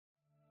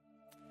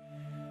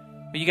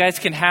You guys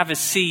can have a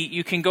seat.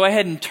 You can go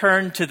ahead and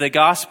turn to the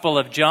Gospel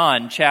of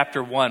John,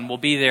 chapter 1. We'll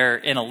be there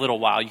in a little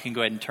while. You can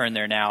go ahead and turn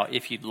there now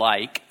if you'd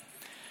like.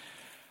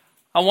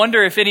 I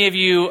wonder if any of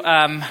you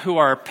who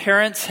are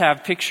parents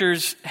have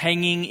pictures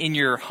hanging in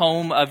your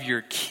home of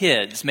your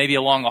kids, maybe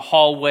along a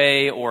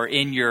hallway or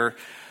in your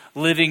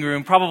living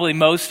room. Probably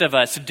most of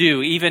us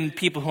do, even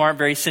people who aren't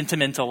very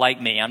sentimental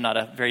like me. I'm not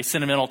a very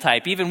sentimental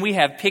type. Even we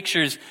have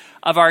pictures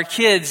of our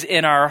kids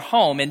in our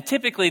home. And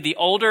typically the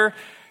older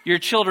your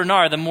children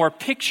are, the more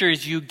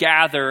pictures you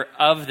gather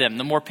of them,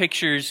 the more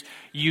pictures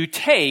you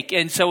take.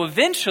 And so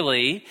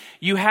eventually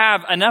you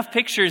have enough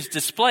pictures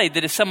displayed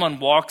that if someone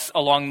walks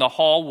along the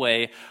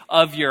hallway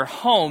of your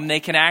home,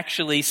 they can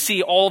actually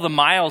see all the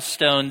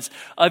milestones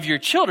of your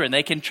children.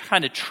 They can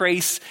kind of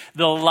trace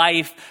the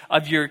life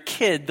of your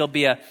kid. There'll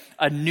be a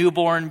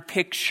newborn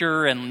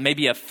picture and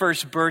maybe a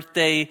first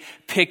birthday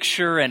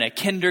picture and a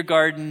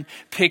kindergarten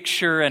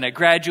picture and a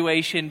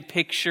graduation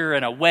picture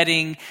and a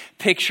wedding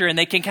picture. And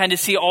they can kind of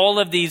see all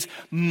of these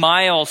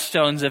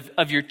milestones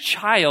of your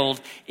child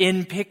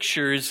in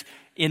pictures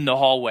in the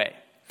hallway.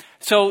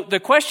 So the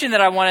question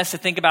that I want us to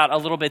think about a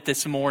little bit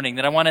this morning,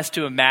 that I want us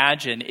to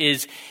imagine,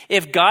 is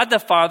if God the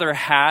Father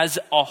has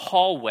a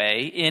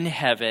hallway in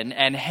heaven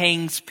and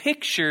hangs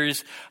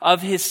pictures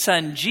of his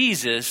son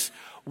Jesus,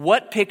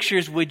 what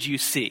pictures would you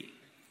see?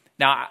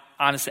 Now,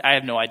 honestly, I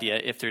have no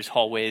idea if there's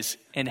hallways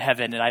in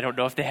heaven, and I don't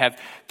know if they have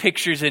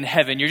pictures in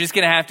heaven. You're just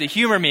going to have to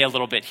humor me a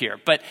little bit here.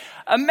 But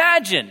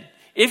imagine,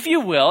 if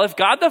you will, if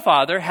God the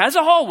Father has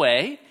a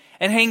hallway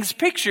and hangs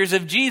pictures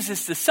of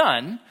Jesus the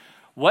Son,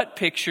 what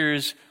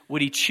pictures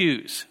would he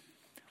choose?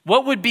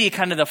 What would be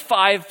kind of the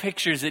 5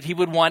 pictures that he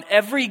would want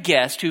every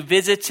guest who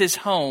visits his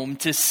home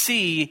to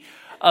see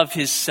of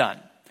his son?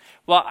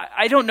 Well,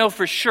 I don't know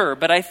for sure,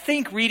 but I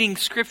think reading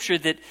scripture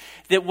that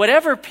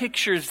whatever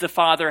pictures the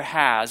Father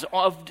has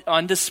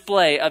on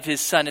display of his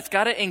son, it's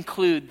got to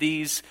include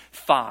these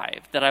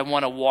 5 that I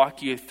want to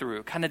walk you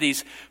through. Kind of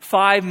these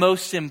 5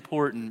 most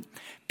important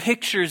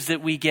pictures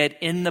that we get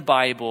in the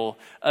Bible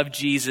of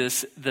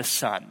Jesus the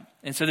Son.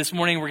 And so this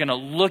morning we're going to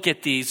look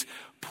at these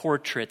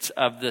portraits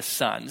of the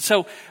Son.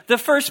 So the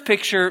first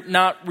picture,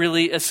 not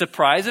really a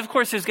surprise. Of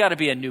course, there's got to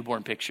be a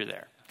newborn picture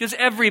there, because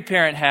every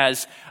parent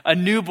has a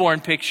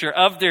newborn picture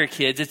of their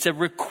kids. It's a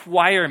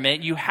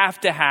requirement. You have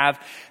to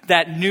have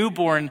that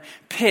newborn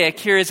pic.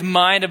 Here is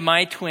mine of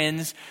my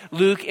twins,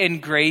 Luke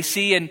and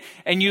Gracie.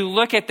 And you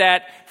look at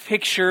that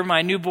picture,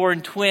 my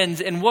newborn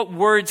twins, and what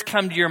words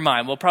come to your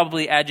mind? Well,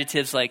 probably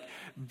adjectives like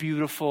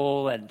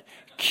beautiful and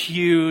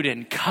cute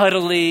and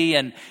cuddly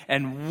and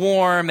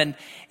warm. And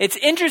it's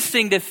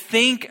interesting to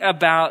think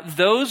about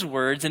those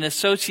words in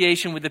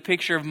association with the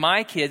picture of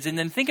my kids and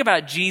then think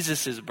about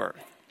Jesus'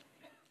 birth.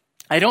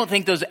 I don't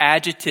think those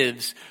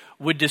adjectives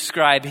would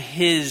describe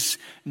his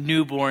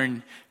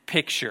newborn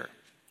picture.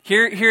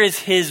 Here is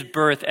his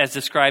birth as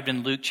described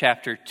in Luke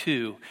chapter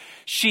 2.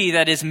 She,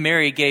 that is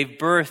Mary, gave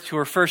birth to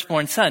her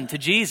firstborn son, to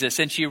Jesus,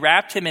 and she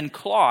wrapped him in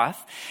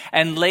cloth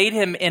and laid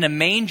him in a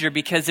manger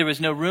because there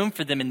was no room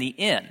for them in the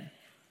inn.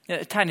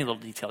 A tiny little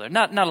detail there.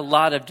 Not a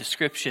lot of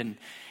description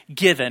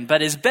given,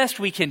 but as best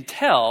we can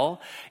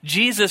tell,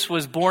 Jesus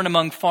was born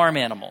among farm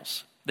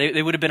animals.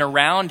 They would have been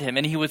around him,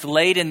 and he was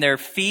laid in their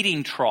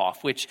feeding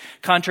trough, which,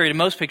 contrary to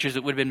most pictures,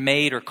 it would have been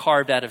made or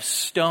carved out of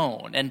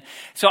stone. And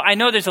so I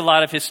know there's a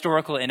lot of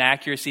historical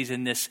inaccuracies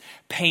in this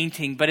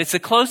painting, but it's the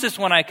closest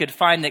one I could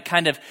find that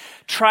kind of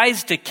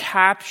tries to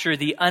capture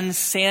the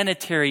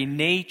unsanitary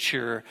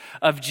nature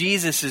of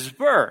Jesus'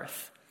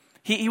 birth.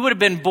 He would have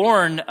been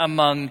born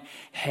among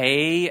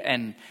hay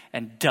and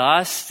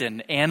dust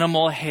and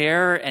animal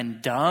hair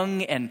and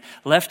dung and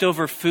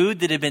leftover food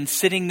that had been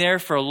sitting there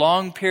for a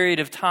long period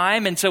of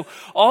time. And so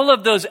all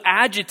of those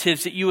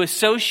adjectives that you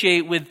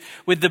associate with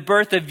the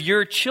birth of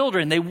your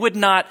children, they would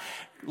not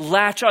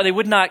latch on, they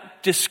would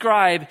not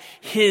describe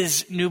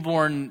his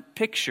newborn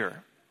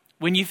picture.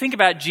 When you think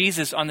about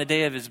Jesus on the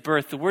day of his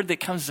birth, the word that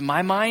comes to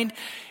my mind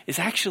is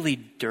actually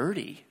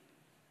dirty.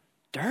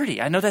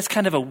 Dirty. I know that's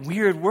kind of a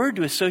weird word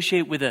to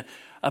associate with a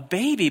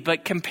baby,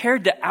 but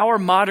compared to our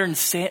modern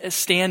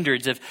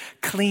standards of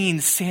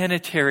clean,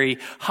 sanitary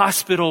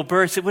hospital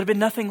births, it would have been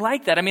nothing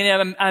like that. I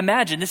mean, I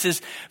imagine this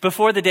is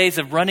before the days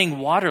of running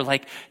water.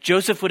 Like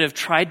Joseph would have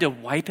tried to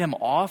wipe him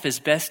off as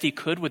best he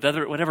could with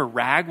whatever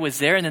rag was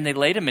there, and then they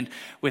laid him in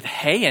with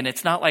hay, and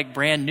it's not like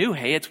brand new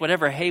hay. It's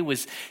whatever hay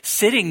was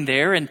sitting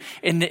there, and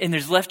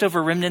there's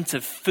leftover remnants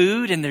of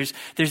food, and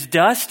there's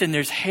dust, and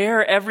there's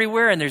hair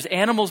everywhere, and there's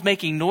animals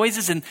making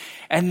noises,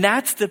 and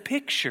that's the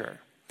picture.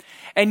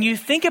 And you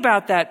think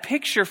about that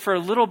picture for a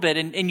little bit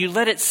and you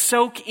let it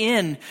soak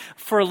in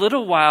for a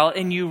little while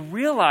and you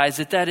realize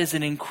that is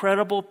an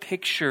incredible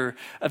picture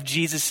of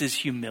Jesus'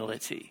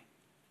 humility.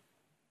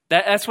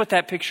 That's what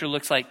that picture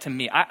looks like to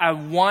me. I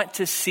want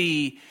to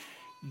see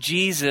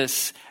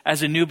Jesus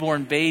as a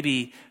newborn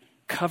baby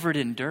covered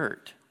in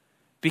dirt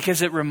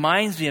because it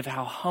reminds me of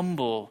how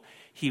humble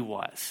he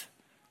was.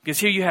 Because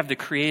here you have the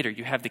Creator,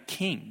 you have the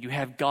King, you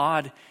have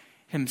God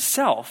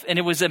himself. And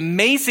it was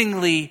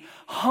amazingly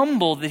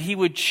humble that he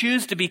would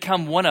choose to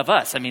become one of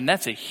us. I mean,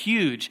 that's a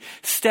huge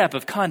step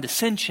of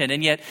condescension.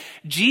 And yet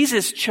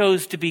Jesus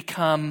chose to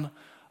become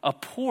a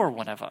poor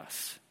one of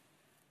us,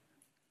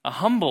 a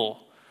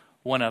humble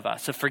one of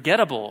us, a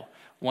forgettable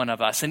one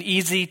of us, an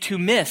easy to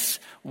miss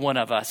one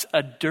of us,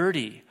 a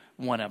dirty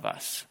one of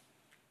us.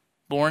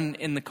 Born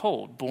in the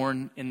cold,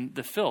 born in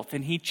the filth.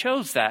 And he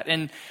chose that.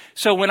 And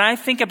so when I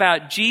think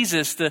about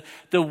Jesus,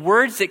 the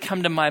words that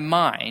come to my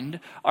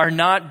mind are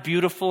not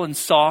beautiful and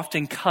soft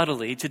and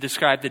cuddly to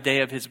describe the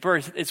day of his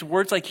birth. It's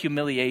words like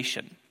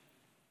humiliation.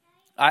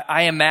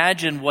 I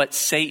imagine what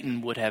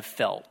Satan would have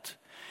felt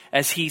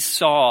as he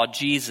saw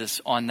Jesus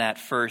on that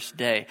first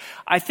day.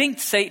 I think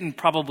Satan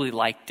probably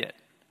liked it.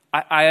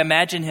 I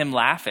imagine him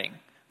laughing.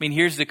 I mean,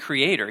 here's the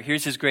creator.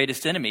 Here's his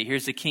greatest enemy.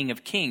 Here's the King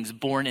of Kings,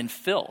 born in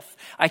filth.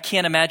 I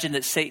can't imagine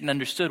that Satan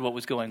understood what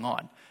was going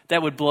on.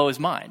 That would blow his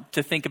mind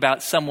to think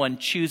about someone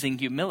choosing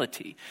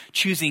humility,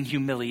 choosing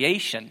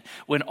humiliation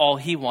when all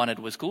he wanted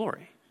was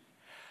glory.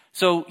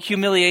 So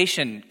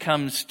humiliation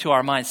comes to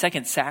our mind.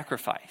 Second,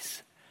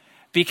 sacrifice.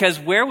 Because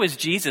where was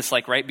Jesus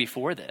like right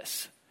before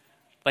this?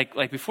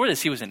 Like before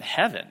this, he was in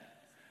heaven.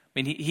 I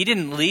mean, he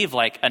didn't leave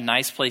like a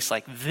nice place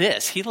like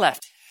this. He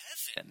left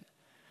heaven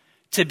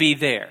to be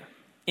there.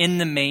 In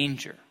the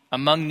manger,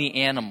 among the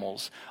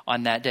animals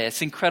on that day.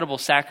 It's incredible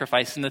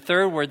sacrifice. And the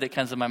third word that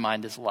comes to my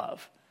mind is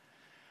love.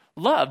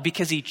 Love,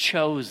 because he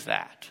chose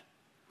that.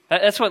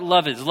 That's what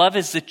love is. Love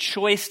is the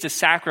choice to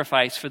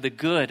sacrifice for the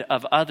good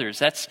of others.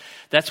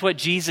 That's what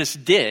Jesus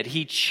did.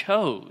 He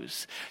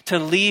chose to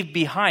leave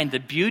behind the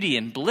beauty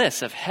and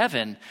bliss of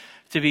heaven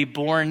to be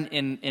born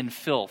in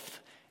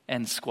filth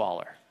and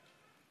squalor.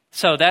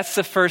 So that's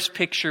the first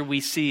picture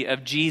we see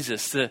of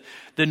Jesus, the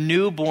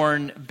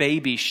newborn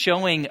baby,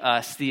 showing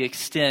us the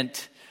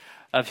extent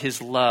of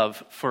his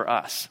love for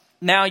us.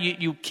 Now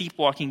you keep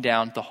walking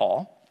down the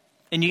hall,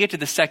 and you get to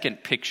the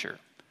second picture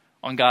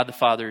on God the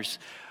Father's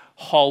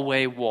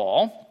hallway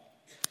wall.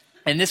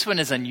 And this one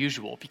is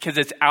unusual because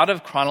it's out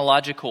of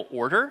chronological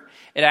order.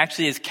 It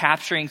actually is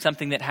capturing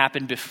something that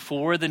happened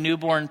before the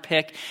newborn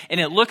pic.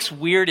 And it looks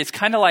weird. It's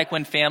kind of like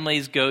when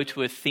families go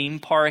to a theme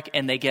park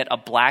and they get a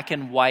black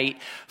and white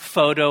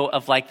photo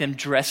of like them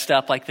dressed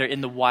up like they're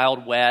in the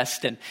Wild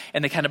West. And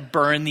they kind of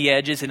burn the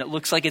edges and it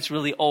looks like it's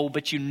really old,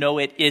 but you know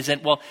it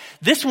isn't. Well,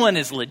 this one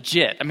is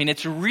legit. I mean,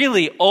 it's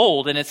really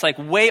old and it's like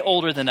way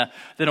older than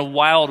a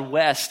Wild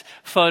West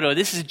photo.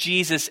 This is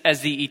Jesus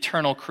as the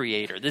eternal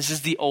creator. This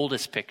is the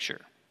oldest picture.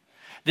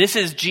 This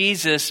is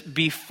Jesus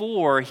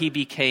before he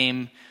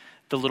became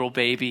the little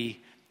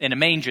baby in a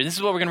manger. This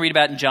is what we're going to read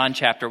about in John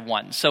chapter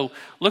 1. So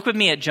look with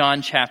me at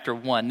John chapter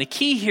 1. The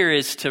key here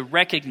is to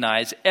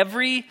recognize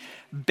every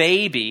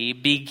baby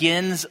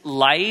begins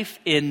life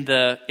in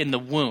the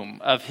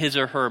womb of his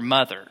or her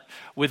mother,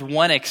 with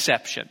one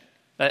exception.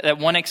 That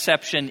one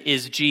exception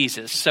is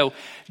Jesus. So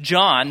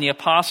John, the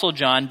Apostle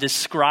John,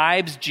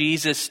 describes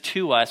Jesus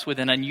to us with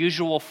an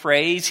unusual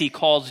phrase. He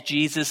calls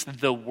Jesus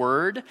the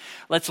Word.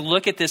 Let's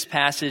look at this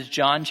passage,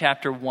 John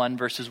chapter 1,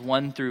 verses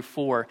 1 through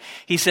 4.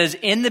 He says,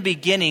 "In the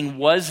beginning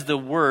was the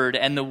Word,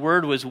 and the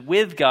Word was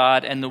with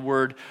God, and the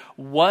Word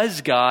was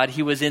God.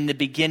 He was in the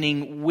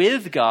beginning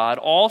with God.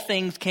 All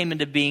things came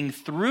into being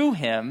through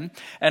him,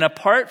 and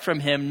apart from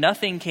him,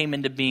 nothing came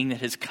into being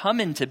that has come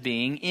into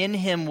being. In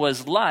him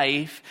was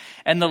life,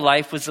 and the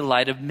life was the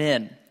light of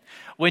men."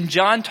 When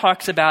John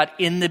talks about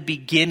in the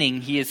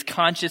beginning, he is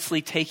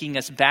consciously taking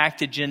us back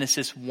to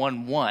Genesis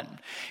 1:1.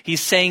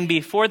 He's saying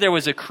before there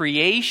was a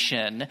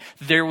creation,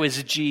 there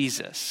was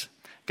Jesus.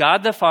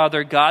 God the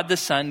Father, God the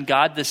Son,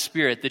 God the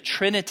Spirit, the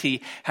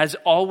Trinity has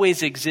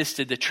always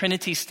existed. The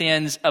Trinity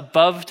stands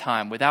above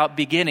time, without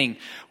beginning,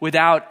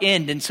 without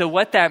end. And so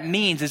what that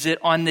means is that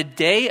on the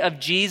day of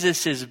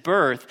Jesus'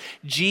 birth,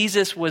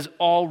 Jesus was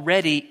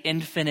already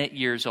infinite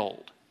years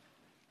old.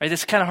 Right?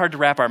 That's kind of hard to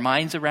wrap our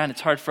minds around. It's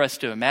hard for us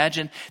to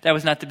imagine. That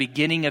was not the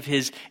beginning of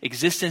his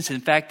existence. In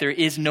fact, there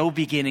is no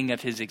beginning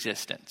of his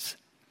existence.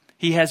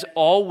 He has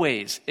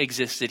always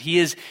existed. He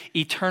is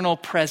eternal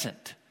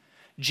present.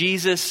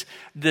 Jesus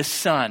the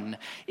Son.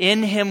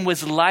 In him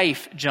was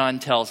life, John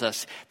tells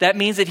us. That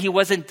means that he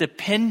wasn't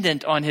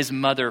dependent on his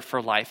mother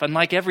for life.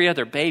 Unlike every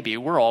other baby,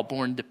 we're all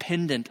born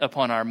dependent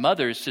upon our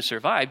mothers to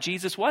survive.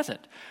 Jesus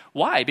wasn't.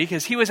 Why?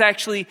 Because he was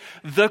actually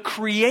the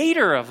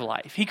creator of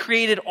life. He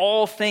created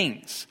all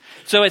things.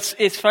 So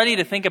it's funny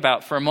to think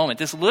about for a moment.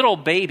 This little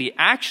baby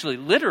actually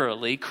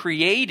literally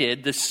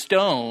created the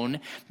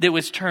stone that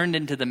was turned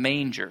into the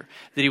manger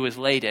that he was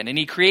laid in. And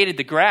he created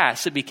the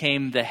grass that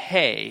became the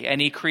hay.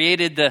 And he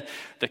created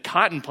the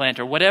cotton plant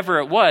or whatever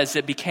it was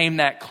that became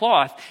that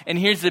cloth. And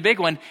here's the big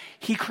one.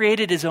 He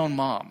created his own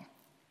mom.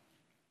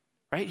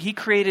 Right? He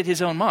created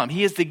his own mom.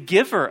 He is the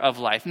giver of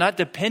life, not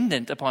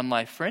dependent upon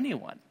life for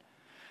anyone.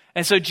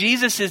 And so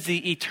Jesus is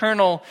the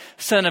eternal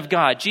Son of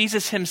God.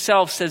 Jesus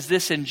himself says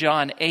this in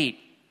John 8.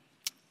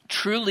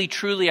 "Truly,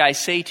 truly, I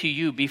say to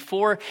you,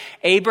 before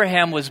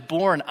Abraham was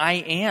born, I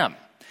am."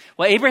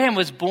 Well, Abraham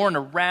was born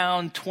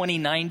around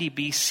 2090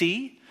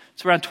 BC.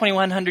 It's around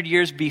 2,100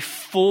 years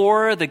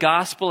before the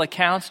gospel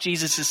accounts.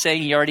 Jesus is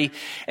saying he already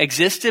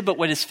existed, but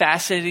what is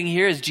fascinating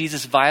here is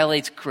Jesus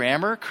violates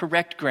grammar.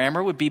 Correct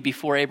grammar would be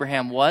before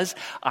Abraham was,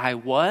 I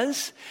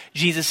was.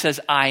 Jesus says,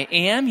 I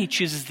am. He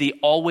chooses the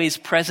always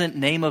present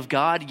name of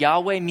God,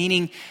 Yahweh,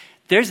 meaning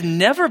there's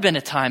never been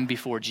a time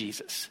before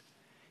Jesus.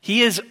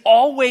 He is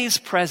always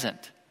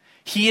present.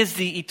 He is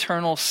the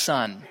eternal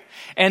Son.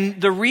 And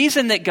the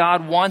reason that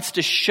God wants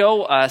to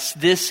show us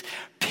this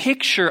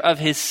picture of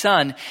his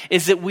Son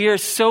is that we are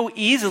so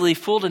easily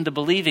fooled into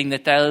believing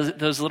that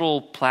those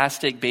little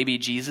plastic baby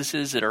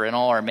Jesuses that are in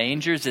all our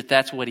mangers, that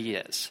that's what he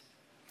is.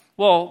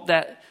 Well,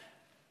 that,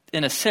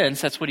 in a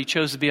sense, that's what he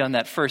chose to be on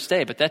that first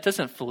day, but that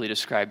doesn't fully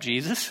describe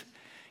Jesus.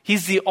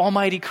 He's the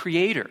almighty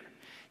creator.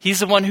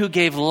 He's the one who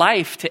gave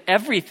life to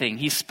everything.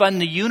 He spun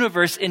the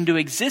universe into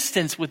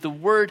existence with the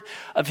word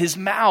of his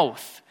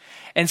mouth.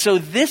 And so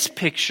this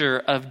picture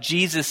of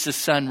Jesus the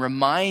Son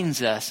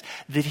reminds us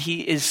that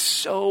he is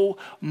so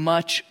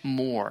much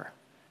more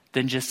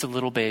than just a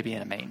little baby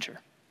in a manger.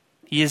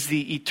 He is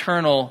the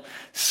eternal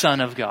Son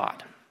of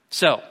God.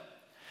 So,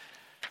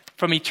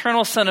 from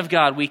eternal Son of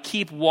God, we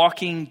keep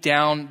walking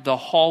down the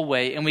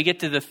hallway and we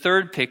get to the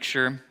third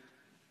picture.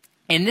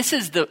 And this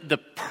is the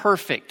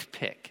perfect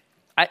pick.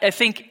 I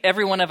think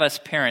every one of us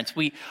parents,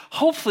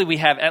 hopefully we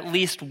have at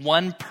least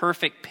one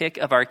perfect pick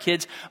of our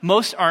kids.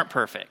 Most aren't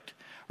perfect.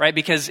 Right?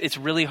 Because it's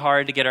really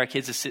hard to get our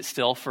kids to sit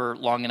still for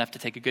long enough to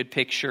take a good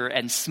picture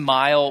and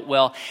smile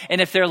well. And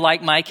if they're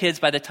like my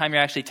kids, by the time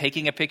you're actually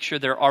taking a picture,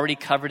 they're already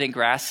covered in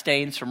grass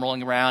stains from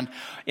rolling around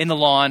in the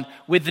lawn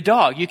with the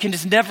dog. You can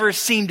just never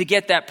seem to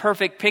get that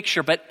perfect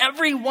picture. But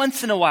every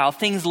once in a while,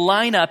 things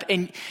line up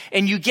and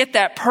you get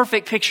that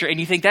perfect picture and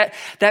you think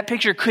that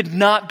picture could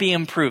not be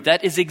improved.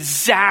 That is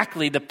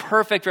exactly the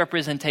perfect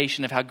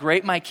representation of how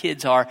great my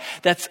kids are.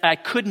 I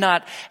could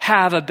not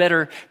have a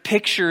better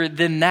picture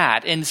than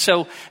that. And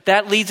so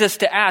that leads us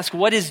to ask,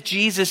 what is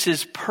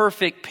Jesus'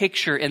 perfect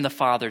picture in the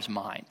Father's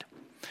mind?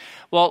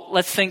 Well,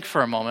 let's think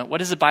for a moment. What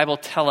does the Bible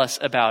tell us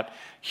about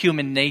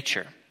human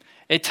nature?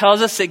 It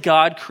tells us that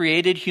God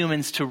created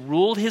humans to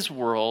rule his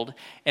world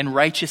in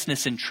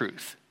righteousness and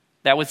truth.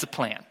 That was the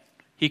plan.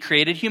 He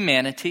created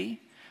humanity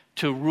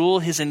to rule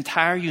his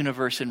entire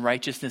universe in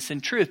righteousness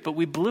and truth, but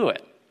we blew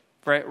it.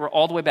 Right? We're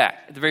all the way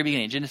back at the very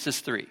beginning,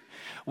 Genesis 3.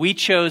 We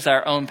chose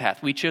our own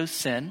path. We chose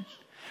sin.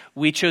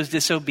 We chose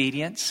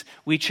disobedience.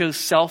 We chose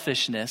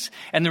selfishness.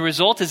 And the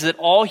result is that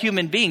all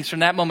human beings from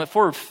that moment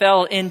forward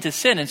fell into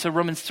sin. And so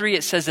Romans 3,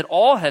 it says that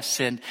all have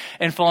sinned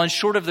and fallen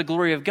short of the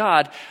glory of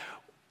God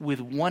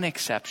with one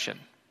exception.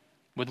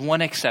 With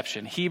one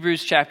exception.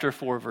 Hebrews chapter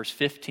 4, verse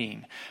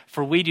 15.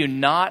 For we do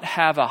not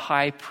have a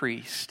high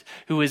priest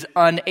who is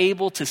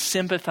unable to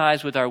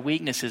sympathize with our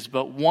weaknesses,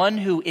 but one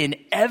who in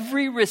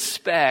every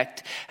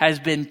respect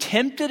has been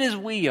tempted as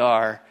we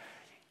are,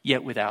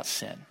 yet without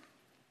sin.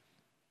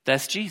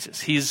 That's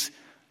Jesus. He's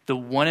the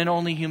one and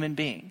only human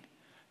being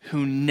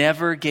who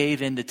never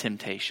gave in to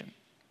temptation.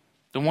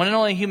 The one and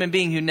only human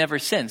being who never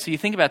sinned. So you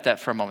think about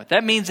that for a moment.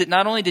 That means that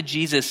not only did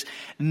Jesus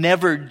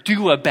never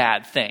do a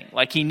bad thing,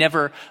 like he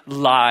never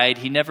lied,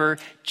 he never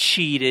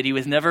cheated, he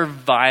was never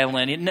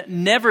violent, he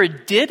never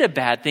did a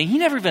bad thing, he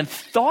never even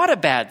thought a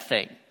bad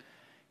thing.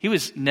 He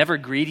was never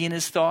greedy in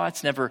his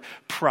thoughts, never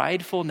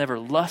prideful, never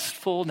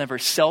lustful, never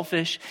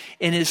selfish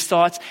in his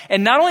thoughts.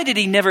 And not only did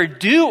he never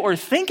do or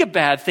think a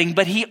bad thing,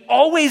 but he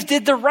always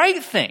did the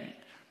right thing.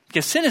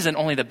 Because sin isn't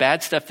only the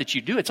bad stuff that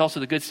you do, it's also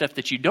the good stuff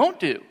that you don't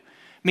do.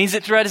 It means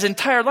that throughout his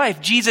entire life,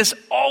 Jesus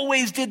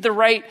always did the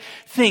right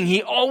thing.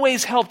 He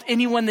always helped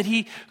anyone that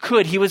he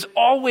could. He was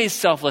always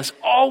selfless,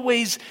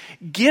 always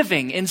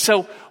giving. And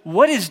so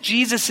what is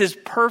Jesus'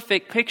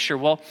 perfect picture?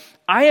 Well,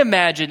 I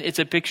imagine it's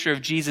a picture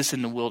of Jesus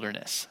in the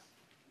wilderness.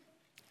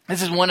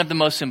 This is one of the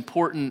most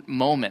important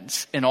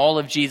moments in all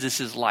of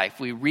Jesus' life.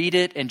 We read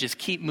it and just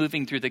keep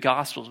moving through the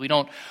Gospels. We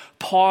don't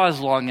pause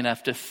long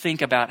enough to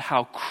think about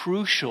how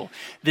crucial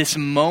this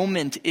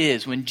moment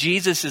is when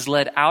Jesus is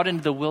led out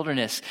into the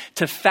wilderness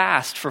to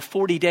fast for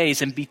 40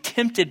 days and be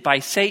tempted by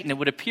Satan. It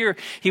would appear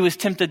he was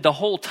tempted the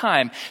whole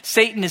time.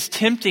 Satan is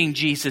tempting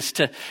Jesus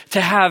to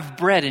have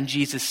bread, and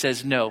Jesus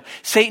says no.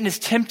 Satan is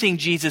tempting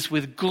Jesus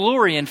with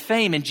glory and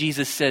fame, and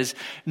Jesus says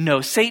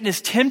no. Satan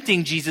is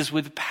tempting Jesus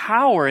with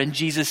power, and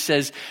Jesus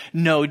says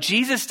no.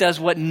 Jesus does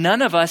what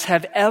none of us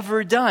have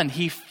ever done.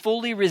 He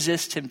fully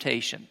resists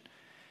temptation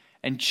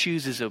and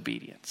chooses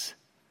obedience.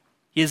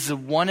 He is the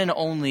one and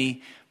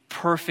only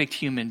perfect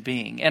human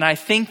being. And I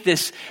think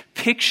this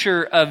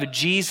picture of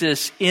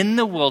Jesus in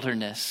the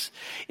wilderness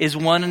is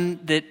one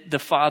that the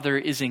Father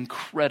is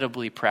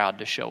incredibly proud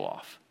to show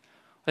off.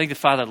 I think the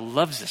Father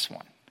loves this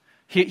one.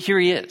 Here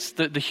he is,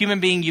 the human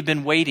being you've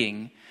been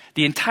waiting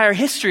the entire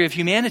history of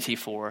humanity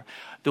for,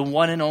 the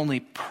one and only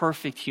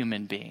perfect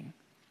human being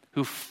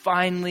who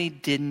finally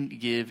didn't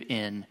give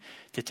in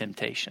to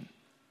temptation.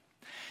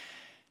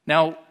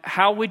 Now,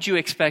 how would you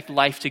expect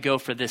life to go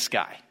for this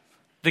guy?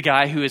 The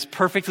guy who is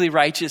perfectly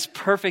righteous,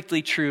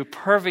 perfectly true,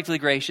 perfectly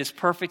gracious,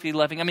 perfectly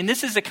loving. I mean,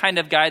 this is the kind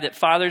of guy that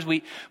fathers,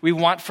 we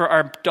want for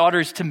our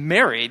daughters to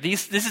marry.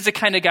 This is the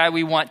kind of guy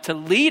we want to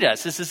lead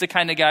us. This is the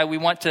kind of guy we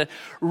want to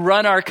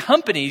run our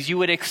companies. You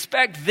would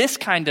expect this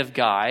kind of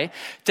guy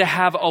to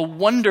have a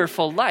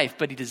wonderful life,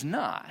 but he does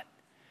not.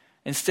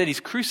 Instead, he's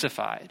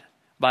crucified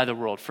by the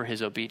world for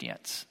his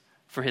obedience,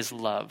 for his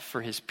love,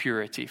 for his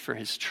purity, for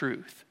his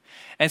truth.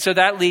 And so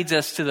that leads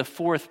us to the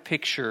fourth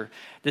picture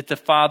that the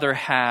Father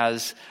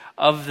has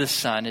of the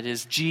Son. It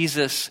is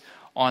Jesus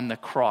on the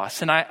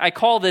cross. And I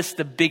call this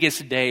the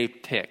biggest day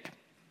pic.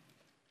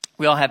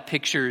 We all have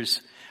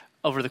pictures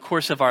over the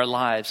course of our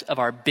lives of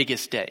our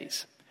biggest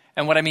days.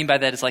 And what I mean by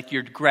that is like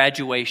your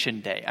graduation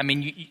day. I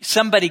mean,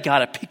 somebody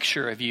got a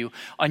picture of you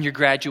on your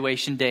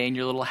graduation day in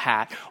your little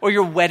hat, or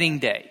your wedding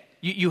day.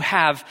 You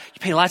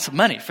pay lots of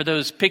money for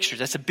those pictures.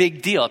 That's a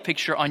big deal. A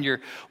picture on your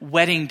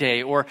wedding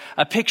day, or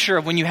a picture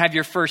of when you have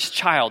your first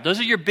child.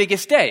 Those are your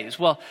biggest days.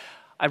 Well,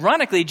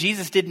 ironically,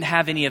 Jesus didn't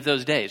have any of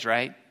those days,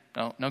 right?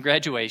 No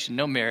graduation,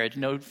 no marriage,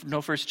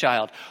 no first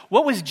child.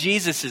 What was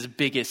Jesus'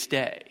 biggest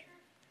day?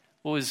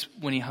 What was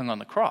when he hung on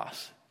the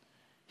cross?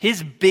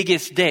 His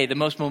biggest day, the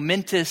most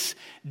momentous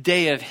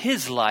day of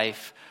his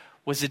life,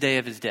 was the day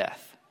of his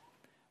death.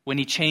 When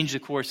he changed the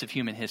course of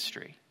human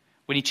history.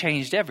 When he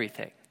changed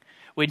everything.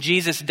 When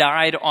Jesus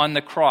died on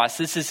the cross,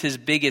 this is his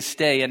biggest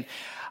day. And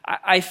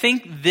I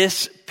think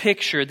this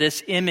picture,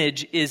 this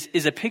image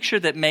is a picture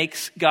that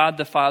makes God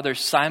the Father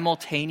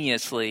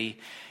simultaneously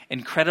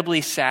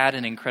incredibly sad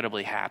and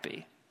incredibly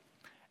happy.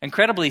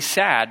 Incredibly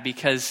sad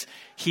because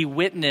he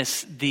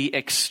witnessed the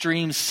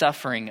extreme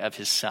suffering of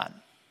his Son.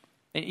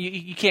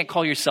 You can't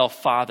call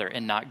yourself Father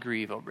and not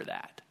grieve over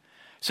that.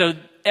 So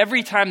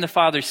every time the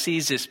Father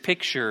sees this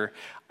picture,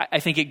 I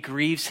think it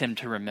grieves him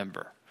to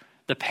remember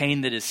the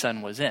pain that his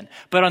Son was in.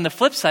 But on the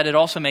flip side, it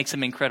also makes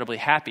him incredibly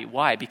happy.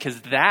 Why?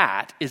 Because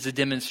that is a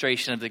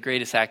demonstration of the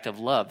greatest act of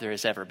love there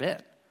has ever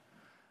been.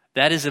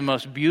 That is the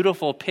most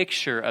beautiful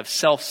picture of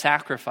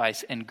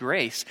self-sacrifice and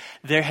grace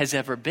there has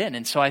ever been.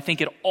 And so I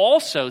think it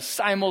also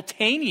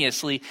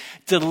simultaneously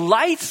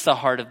delights the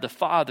heart of the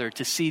Father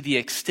to see the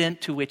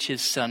extent to which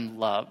his Son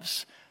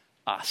loves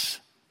us.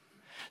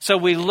 So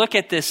we look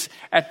at this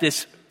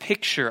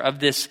picture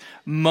of this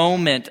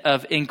moment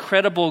of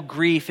incredible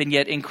grief and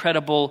yet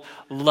incredible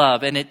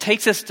love. And it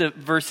takes us to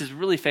verses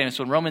really famous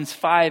one, Romans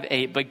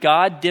 5:8. But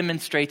God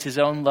demonstrates his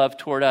own love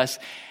toward us,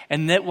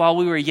 and that while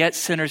we were yet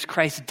sinners,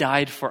 Christ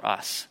died for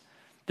us.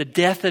 The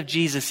death of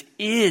Jesus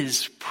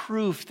is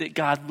proof that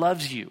God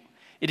loves you.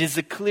 It is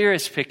the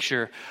clearest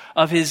picture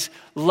of his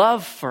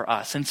love for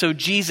us. And so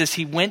Jesus,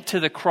 he went to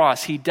the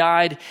cross. He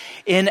died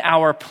in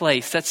our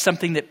place. That's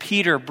something that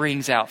Peter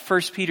brings out.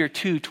 1 Peter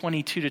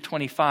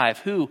 2:22-25.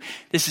 Who,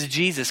 this is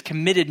Jesus,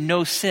 committed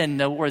no sin,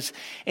 nor was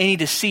any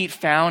deceit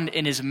found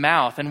in his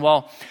mouth. And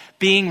while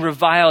being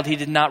reviled, he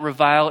did not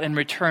revile in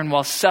return.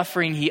 While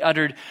suffering, he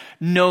uttered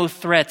no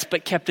threats,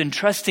 but kept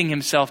entrusting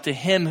himself to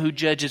him who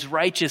judges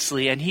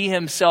righteously. And he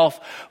himself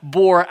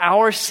bore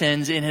our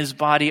sins in his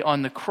body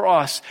on the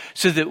cross,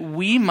 so that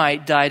we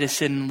might die to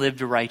sin and live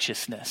to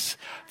righteousness.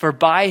 For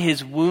by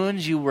his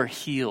wounds you were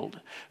healed.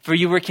 For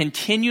you were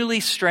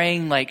continually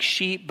straying like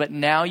sheep, but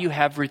now you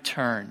have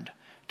returned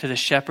to the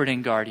shepherd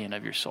and guardian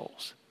of your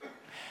souls.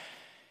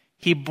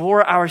 He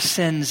bore our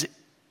sins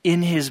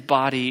in his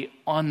body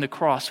on the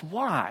cross.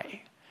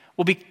 Why?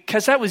 Well,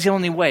 because that was the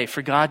only way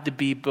for God to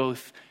be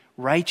both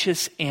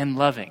righteous and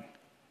loving.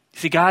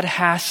 See, God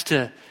has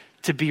to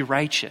be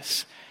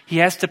righteous. He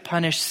has to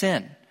punish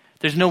sin.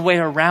 There's no way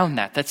around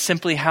that. That's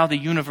simply how the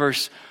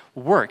universe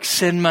works.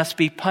 Sin must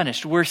be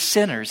punished. We're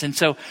sinners, and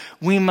so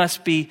we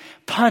must be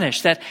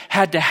punished. That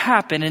had to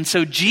happen. And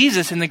so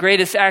Jesus, in the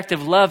greatest act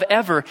of love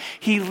ever,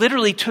 he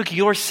literally took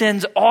your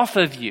sins off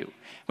of you.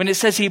 When it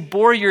says he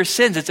bore your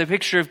sins, it's a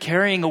picture of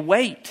carrying a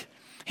weight.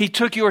 He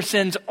took your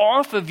sins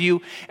off of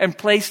you and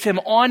placed him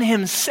on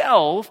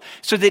himself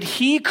so that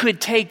he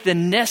could take the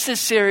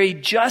necessary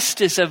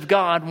justice of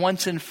God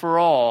once and for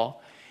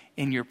all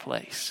in your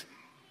place.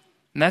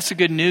 And that's the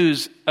good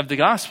news of the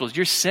Gospels.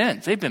 Your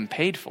sins, they've been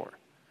paid for.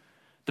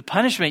 The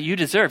punishment you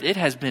deserve, it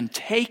has been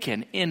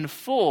taken in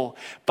full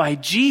by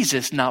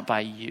Jesus, not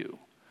by you.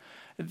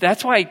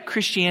 That's why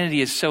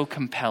Christianity is so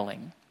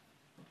compelling.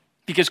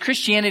 Because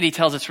Christianity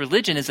tells us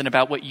religion isn't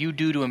about what you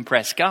do to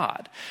impress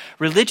God.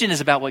 Religion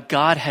is about what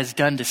God has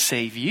done to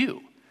save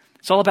you.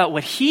 It's all about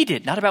what he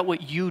did, not about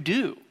what you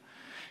do.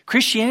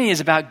 Christianity is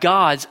about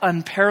God's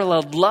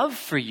unparalleled love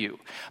for you.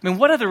 I mean,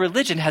 what other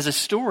religion has a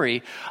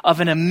story of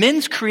an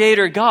immense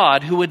creator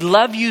God who would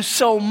love you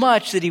so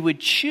much that he would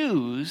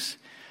choose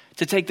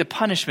to take the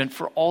punishment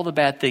for all the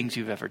bad things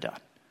you've ever done?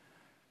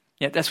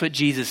 Yet that's what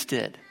Jesus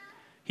did.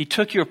 He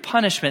took your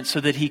punishment so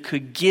that he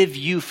could give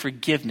you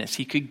forgiveness.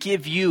 He could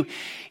give you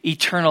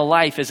eternal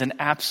life as an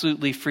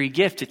absolutely free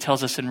gift. It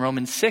tells us in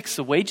Romans 6,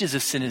 the wages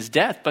of sin is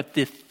death, but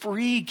the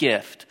free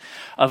gift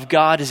of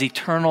God is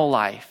eternal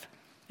life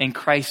in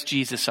Christ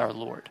Jesus our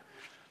Lord.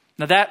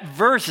 Now that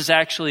verse is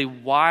actually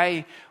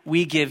why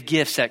we give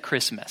gifts at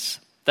Christmas.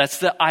 That's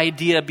the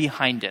idea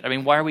behind it. I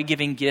mean, why are we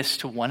giving gifts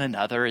to one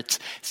another? It's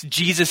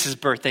Jesus'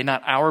 birthday,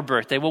 not our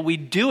birthday. Well, we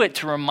do it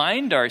to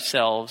remind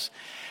ourselves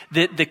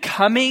that the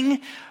coming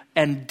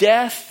and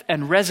death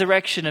and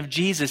resurrection of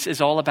Jesus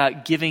is all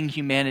about giving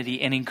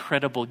humanity an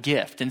incredible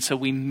gift. And so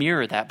we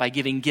mirror that by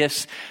giving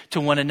gifts to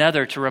one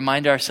another to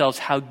remind ourselves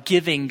how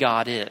giving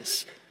God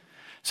is.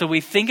 So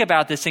we think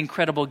about this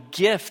incredible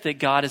gift that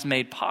God has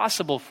made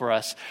possible for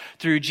us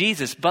through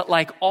Jesus. But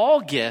like all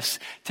gifts,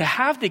 to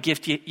have the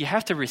gift, you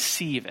have to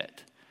receive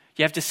it.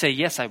 You have to say,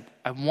 yes,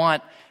 I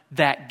want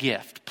that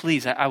gift.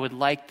 Please, I would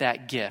like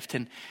that gift.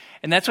 And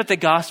that's what the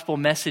gospel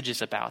message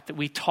is about, that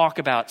we talk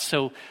about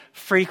so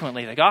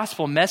frequently. The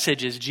gospel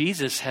message is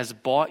Jesus has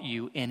bought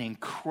you an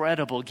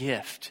incredible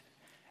gift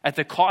at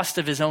the cost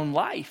of his own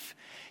life.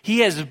 He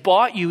has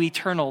bought you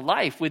eternal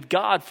life with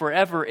God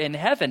forever in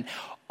heaven.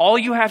 All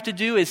you have to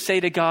do is say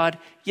to God,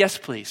 yes,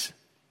 please.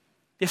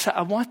 Yes,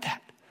 I want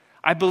that.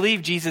 I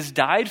believe Jesus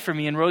died for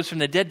me and rose from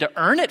the dead to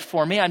earn it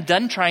for me. I'm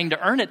done trying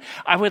to earn it.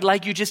 I would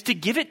like you just to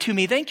give it to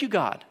me. Thank you,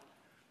 God.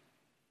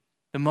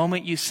 The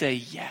moment you say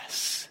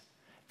yes,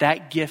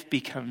 that gift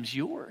becomes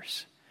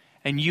yours,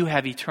 and you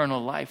have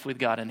eternal life with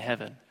God in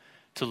heaven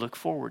to look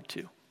forward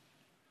to.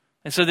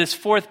 And so this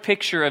fourth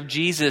picture of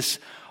Jesus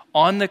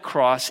on the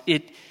cross,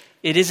 it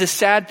is a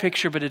sad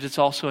picture, but it is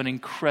also an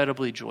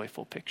incredibly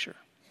joyful picture.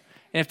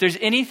 And if there's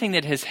anything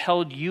that has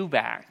held you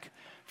back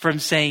from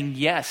saying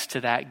yes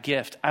to that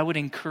gift, I would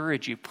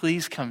encourage you,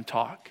 please come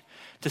talk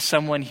to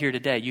someone here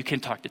today. You can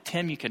talk to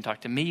Tim, you can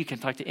talk to me, you can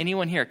talk to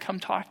anyone here. Come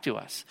talk to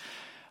us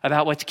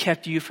about what's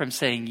kept you from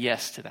saying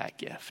yes to that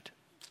gift.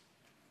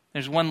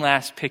 There's one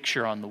last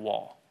picture on the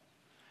wall,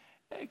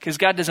 because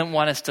God doesn't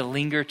want us to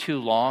linger too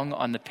long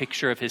on the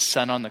picture of his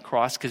son on the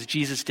cross, because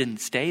Jesus didn't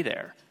stay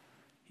there.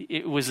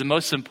 It was the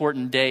most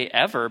important day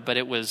ever, but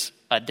it was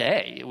a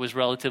day. It was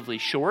relatively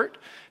short.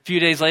 A few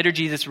days later,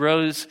 Jesus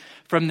rose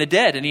from the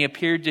dead, and he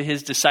appeared to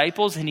his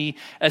disciples, and he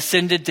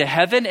ascended to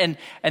heaven,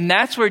 and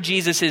that's where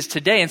Jesus is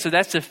today. And so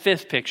that's the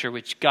fifth picture,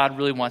 which God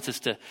really wants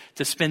us to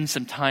spend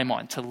some time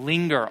on, to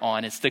linger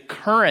on. It's the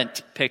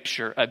current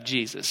picture of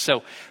Jesus.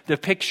 So the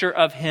picture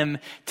of him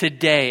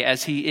today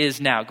as he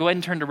is now. Go ahead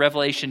and turn to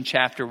Revelation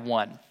chapter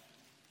 1.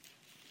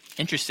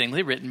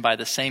 Interestingly, written by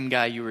the same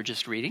guy you were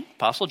just reading,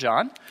 Apostle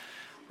John.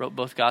 Wrote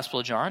both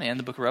Gospel of John and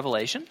the book of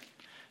Revelation.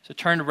 So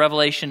turn to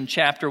Revelation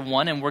chapter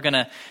 1, and we're going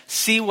to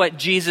see what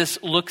Jesus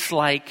looks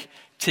like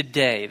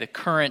today, the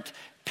current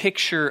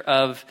picture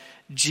of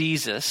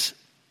Jesus.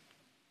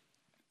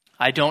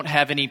 I don't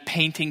have any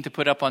painting to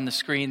put up on the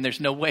screen. There's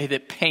no way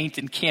that paint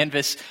and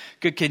canvas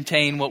could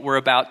contain what we're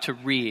about to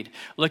read.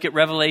 Look at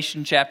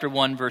Revelation chapter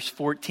 1, verse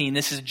 14.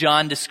 This is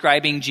John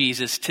describing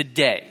Jesus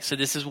today. So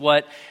this is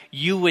what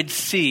you would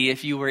see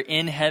if you were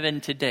in heaven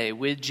today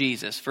with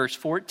Jesus. Verse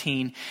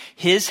 14,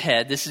 his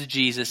head, this is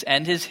Jesus,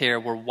 and his hair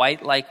were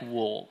white like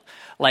wool,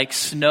 like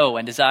snow,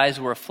 and his eyes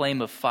were a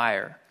flame of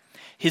fire.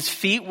 His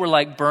feet were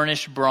like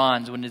burnished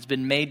bronze when it has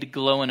been made to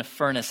glow in a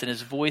furnace, and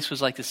his voice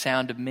was like the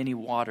sound of many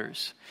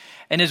waters.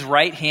 In his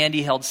right hand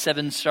he held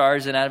 7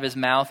 stars, and out of his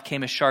mouth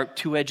came a sharp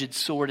 2-edged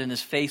sword, and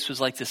his face was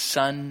like the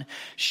sun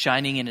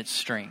shining in its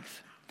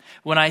strength.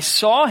 When I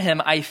saw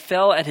him, I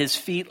fell at his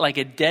feet like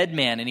a dead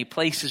man, and he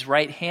placed his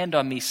right hand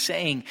on me,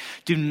 saying,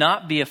 "Do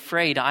not be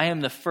afraid. I am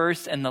the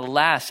first and the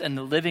last and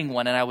the living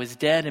one, and I was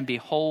dead, and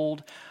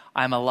behold,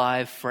 I am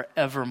alive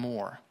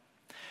forevermore."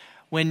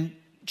 When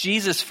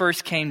Jesus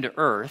first came to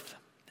earth,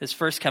 his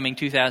first coming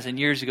 2,000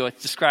 years ago,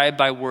 it's described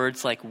by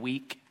words like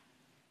weak,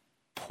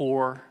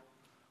 poor,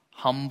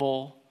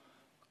 humble,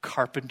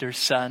 carpenter's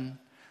son.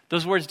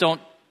 Those words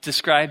don't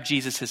describe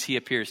Jesus as he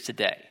appears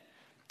today.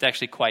 It's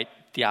actually quite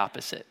the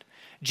opposite.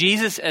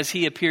 Jesus as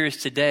he appears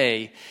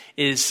today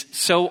is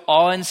so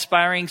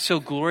awe-inspiring,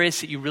 so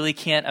glorious that you really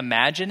can't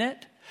imagine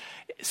it.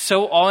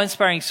 So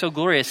awe-inspiring, so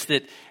glorious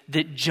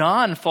that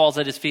John falls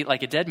at his feet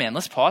like a dead man.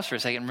 Let's pause for a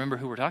second and remember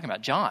who we're talking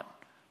about. John.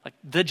 Like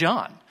the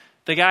John,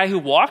 the guy who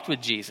walked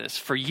with Jesus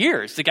for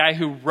years, the guy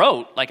who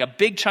wrote like a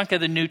big chunk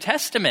of the New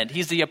Testament.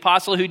 He's the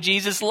apostle who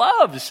Jesus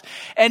loves.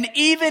 And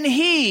even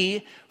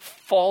he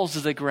falls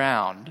to the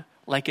ground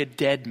like a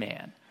dead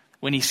man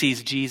when he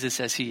sees Jesus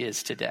as he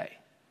is today.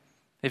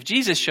 If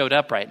Jesus showed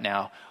up right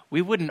now,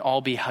 we wouldn't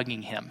all be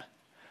hugging him.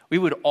 We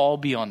would all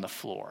be on the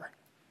floor.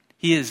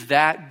 He is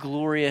that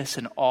glorious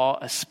and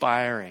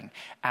awe-inspiring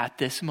at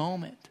this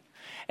moment.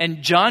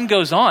 And John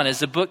goes on as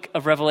the book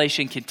of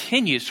Revelation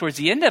continues. Towards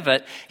the end of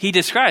it, he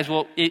describes,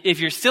 well, if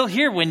you're still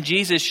here when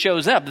Jesus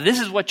shows up, this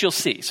is what you'll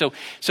see. So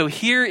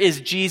here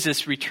is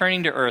Jesus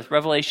returning to earth.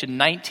 Revelation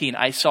 19,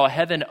 I saw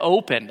heaven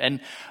open, and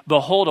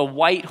behold, a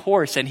white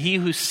horse, and he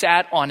who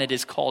sat on it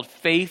is called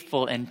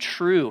Faithful and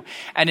True.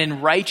 And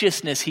in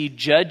righteousness he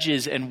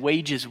judges and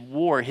wages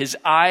war. His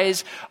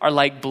eyes are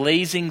like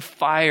blazing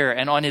fire,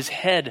 and on his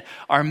head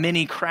are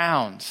many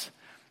crowns.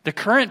 The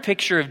current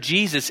picture of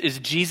Jesus is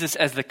Jesus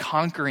as the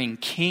conquering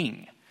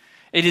king.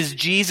 It is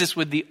Jesus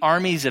with the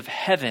armies of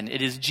heaven.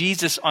 It is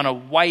Jesus on a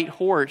white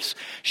horse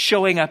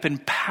showing up in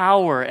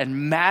power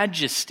and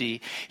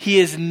majesty. He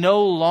is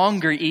no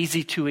longer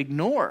easy to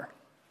ignore.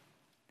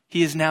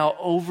 He is now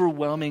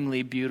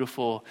overwhelmingly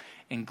beautiful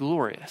and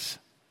glorious.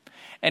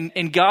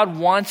 And God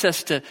wants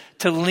us to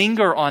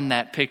linger on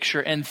that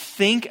picture and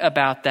think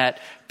about that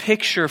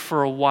picture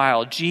for a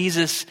while.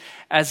 Jesus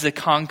as the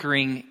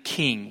conquering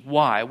king.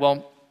 Why?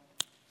 Well,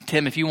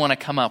 Tim, if you want to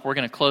come up, we're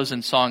going to close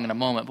in song in a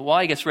moment. But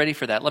while he gets ready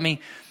for that, let me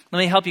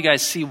help you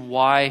guys see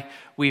why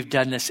we've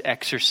done this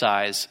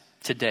exercise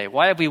today.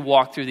 Why have we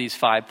walked through these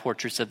 5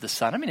 portraits of the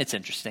Son? I mean, it's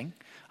interesting,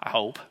 I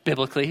hope,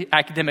 biblically,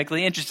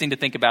 academically, interesting to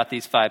think about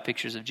these 5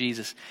 pictures of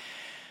Jesus.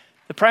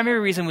 The primary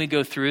reason we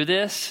go through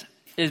this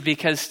is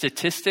because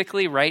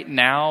statistically right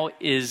now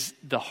is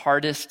the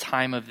hardest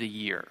time of the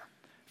year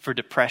for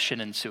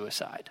depression and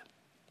suicide.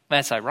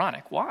 That's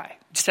ironic. Why?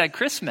 You just had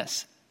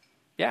Christmas.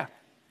 Yeah,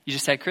 you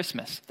just had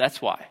Christmas.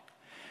 That's why.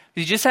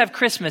 You just have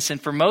Christmas,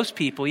 and for most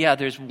people, yeah,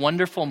 there's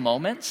wonderful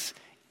moments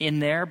in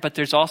there, but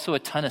there's also a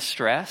ton of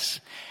stress.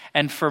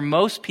 And for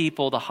most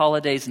people, the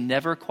holidays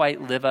never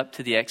quite live up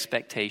to the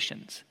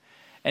expectations.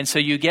 And so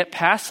you get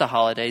past the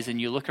holidays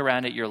and you look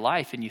around at your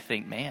life and you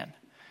think, man,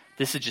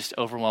 this is just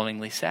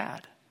overwhelmingly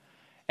sad.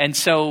 And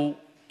so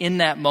in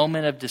that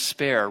moment of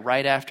despair,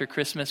 right after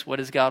Christmas, what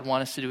does God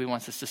want us to do? He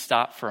wants us to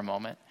stop for a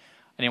moment.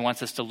 And he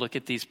wants us to look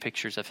at these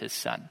pictures of his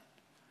Son.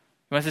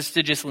 He wants us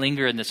to just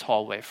linger in this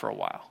hallway for a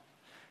while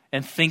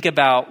and think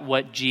about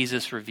what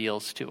Jesus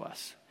reveals to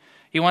us.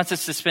 He wants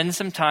us to spend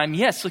some time,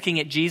 yes, looking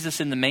at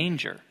Jesus in the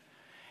manger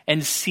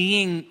and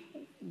seeing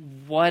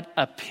what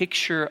a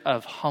picture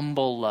of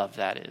humble love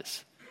that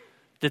is.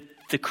 That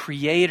the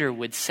Creator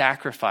would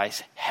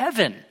sacrifice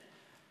heaven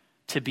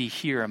to be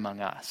here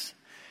among us.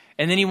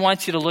 And then he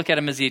wants you to look at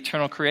him as the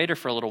eternal Creator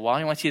for a little while.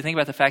 He wants you to think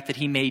about the fact that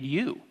he made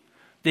you,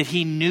 that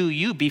he knew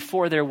you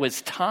before there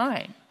was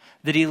time,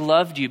 that he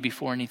loved you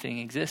before anything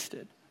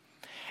existed.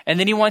 And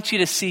then he wants you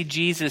to see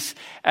Jesus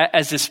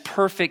as this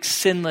perfect,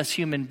 sinless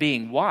human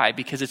being. Why?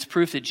 Because it's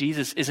proof that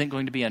Jesus isn't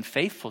going to be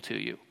unfaithful to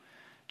you.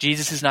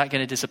 Jesus is not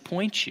going to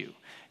disappoint you.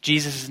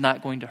 Jesus is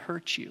not going to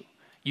hurt you.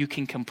 You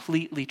can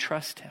completely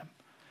trust him.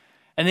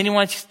 And then he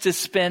wants you to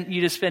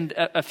spend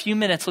a few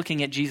minutes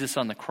looking at Jesus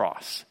on the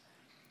cross.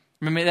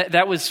 Remember,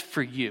 that was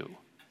for you.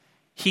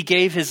 He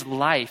gave his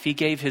life. He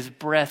gave his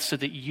breath so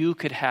that you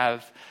could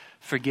have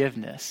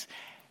forgiveness.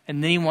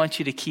 And then he wants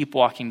you to keep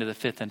walking to the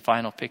 5th and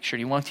final picture.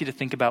 And he wants you to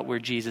think about where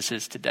Jesus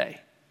is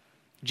today.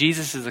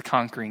 Jesus is a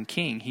conquering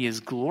king. He is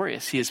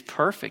glorious. He is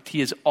perfect.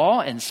 He is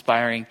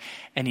awe-inspiring.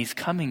 And he's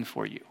coming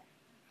for you.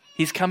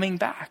 He's coming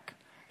back.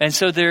 And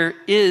so there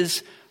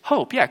is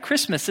hope. Yeah,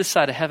 Christmas this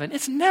side of heaven,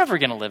 it's never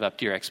going to live up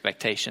to your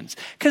expectations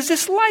because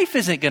this life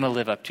isn't going to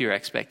live up to your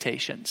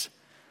expectations.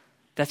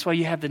 That's why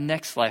you have the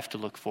next life to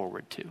look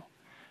forward to.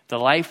 The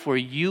life where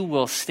you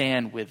will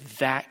stand with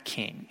that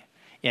king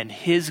in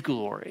his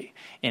glory,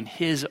 in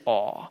his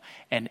awe,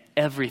 and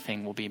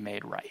everything will be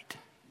made right.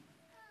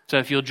 So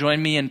if you'll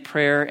join me in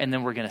prayer, and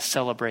then we're going to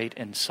celebrate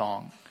in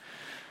song.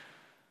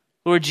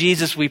 Lord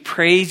Jesus, we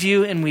praise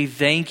you and we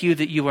thank you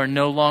that you are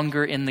no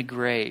longer in the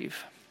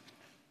grave.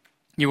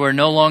 You are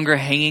no longer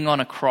hanging on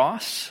a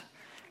cross.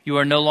 You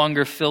are no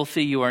longer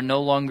filthy. You are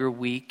no longer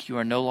weak. You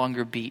are no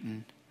longer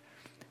beaten.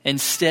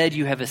 Instead,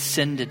 you have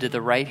ascended to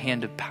the right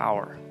hand of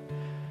power.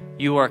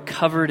 You are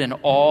covered in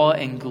awe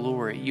and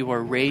glory. You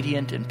are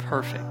radiant and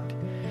perfect.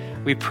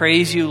 We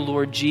praise you,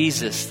 Lord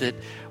Jesus, that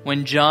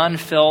when John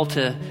fell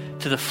to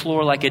the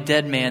floor like a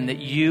dead man, that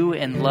you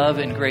in love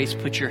and grace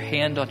put your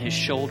hand on his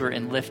shoulder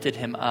and lifted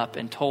him up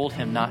and told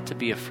him not to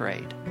be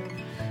afraid.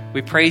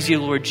 We praise you,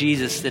 Lord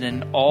Jesus, that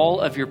in all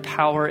of your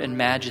power and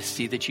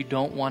majesty, that you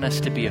don't want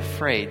us to be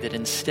afraid, that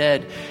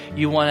instead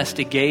you want us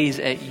to gaze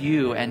at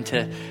you and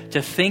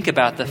to think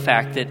about the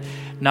fact that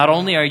not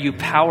only are you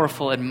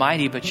powerful and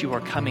mighty, but you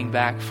are coming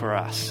back for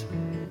us,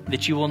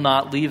 that you will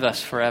not leave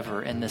us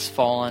forever in this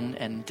fallen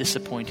and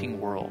disappointing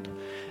world,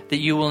 that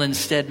you will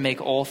instead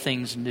make all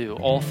things new,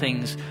 all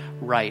things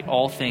right,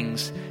 all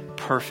things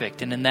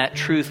perfect. And in that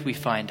truth, we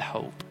find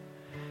hope.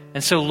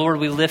 And so, Lord,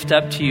 we lift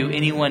up to you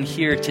anyone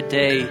here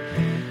today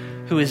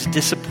who is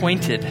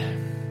disappointed,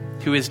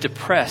 who is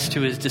depressed,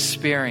 who is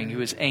despairing,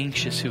 who is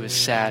anxious, who is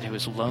sad, who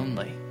is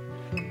lonely.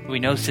 We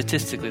know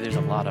statistically there's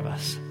a lot of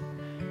us.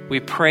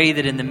 We pray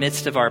that in the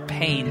midst of our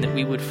pain that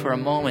we would for a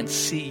moment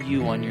see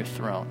you on your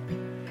throne.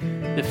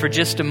 That for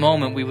just a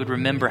moment we would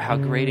remember how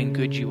great and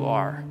good you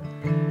are.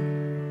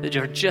 That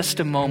for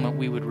just a moment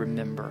we would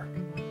remember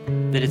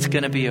that it's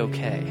going to be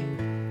okay.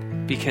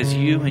 Because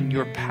you and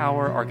your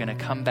power are going to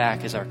come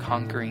back as our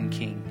conquering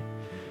king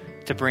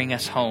to bring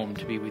us home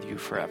to be with you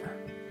forever.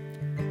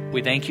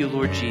 We thank you,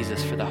 Lord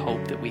Jesus, for the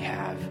hope that we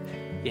have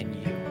in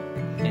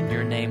you. In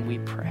your name we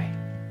pray.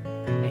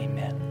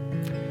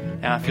 Amen.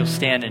 Now if you'll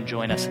stand and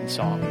join us in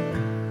song.